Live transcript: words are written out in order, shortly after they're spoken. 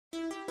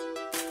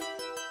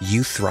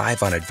You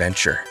thrive on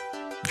adventure.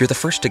 You're the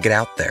first to get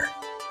out there.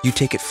 You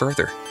take it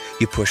further.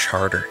 You push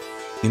harder.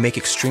 You make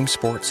extreme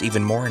sports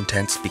even more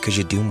intense because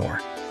you do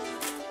more.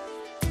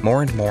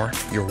 More and more,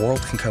 your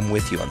world can come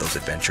with you on those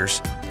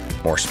adventures.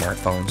 More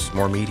smartphones,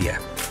 more media.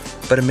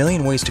 But a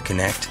million ways to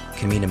connect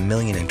can mean a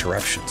million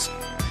interruptions.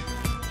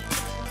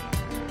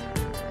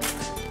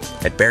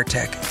 At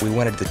BearTek, we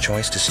wanted the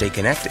choice to stay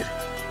connected,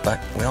 but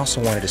we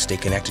also wanted to stay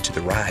connected to the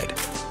ride.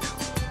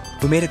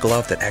 We made a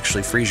glove that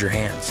actually frees your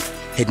hands.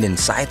 Hidden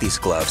inside these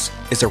gloves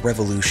is a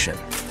revolution.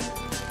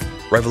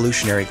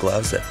 Revolutionary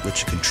gloves that let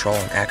you control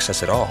and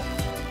access it all,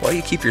 while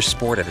you keep your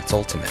sport at its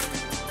ultimate.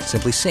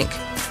 Simply sync,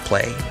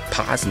 play,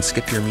 pause, and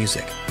skip your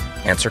music.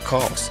 Answer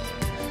calls.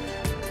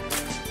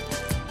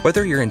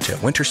 Whether you're into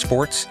winter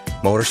sports,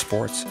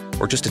 motorsports,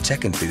 or just a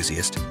tech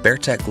enthusiast,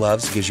 BearTek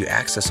Gloves gives you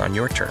access on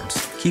your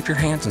terms. Keep your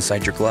hands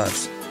inside your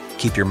gloves.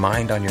 Keep your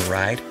mind on your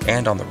ride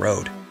and on the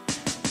road.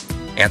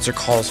 Answer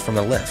calls from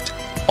the lift,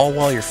 all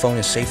while your phone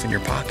is safe in your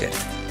pocket.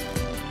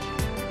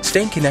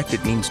 Staying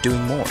connected means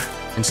doing more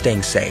and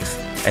staying safe,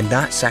 and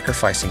not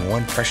sacrificing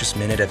one precious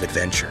minute of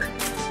adventure.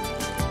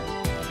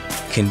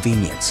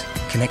 Convenience,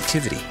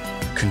 connectivity,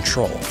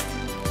 control.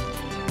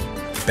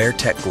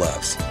 BearTek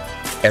Gloves.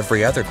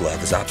 Every other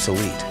glove is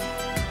obsolete.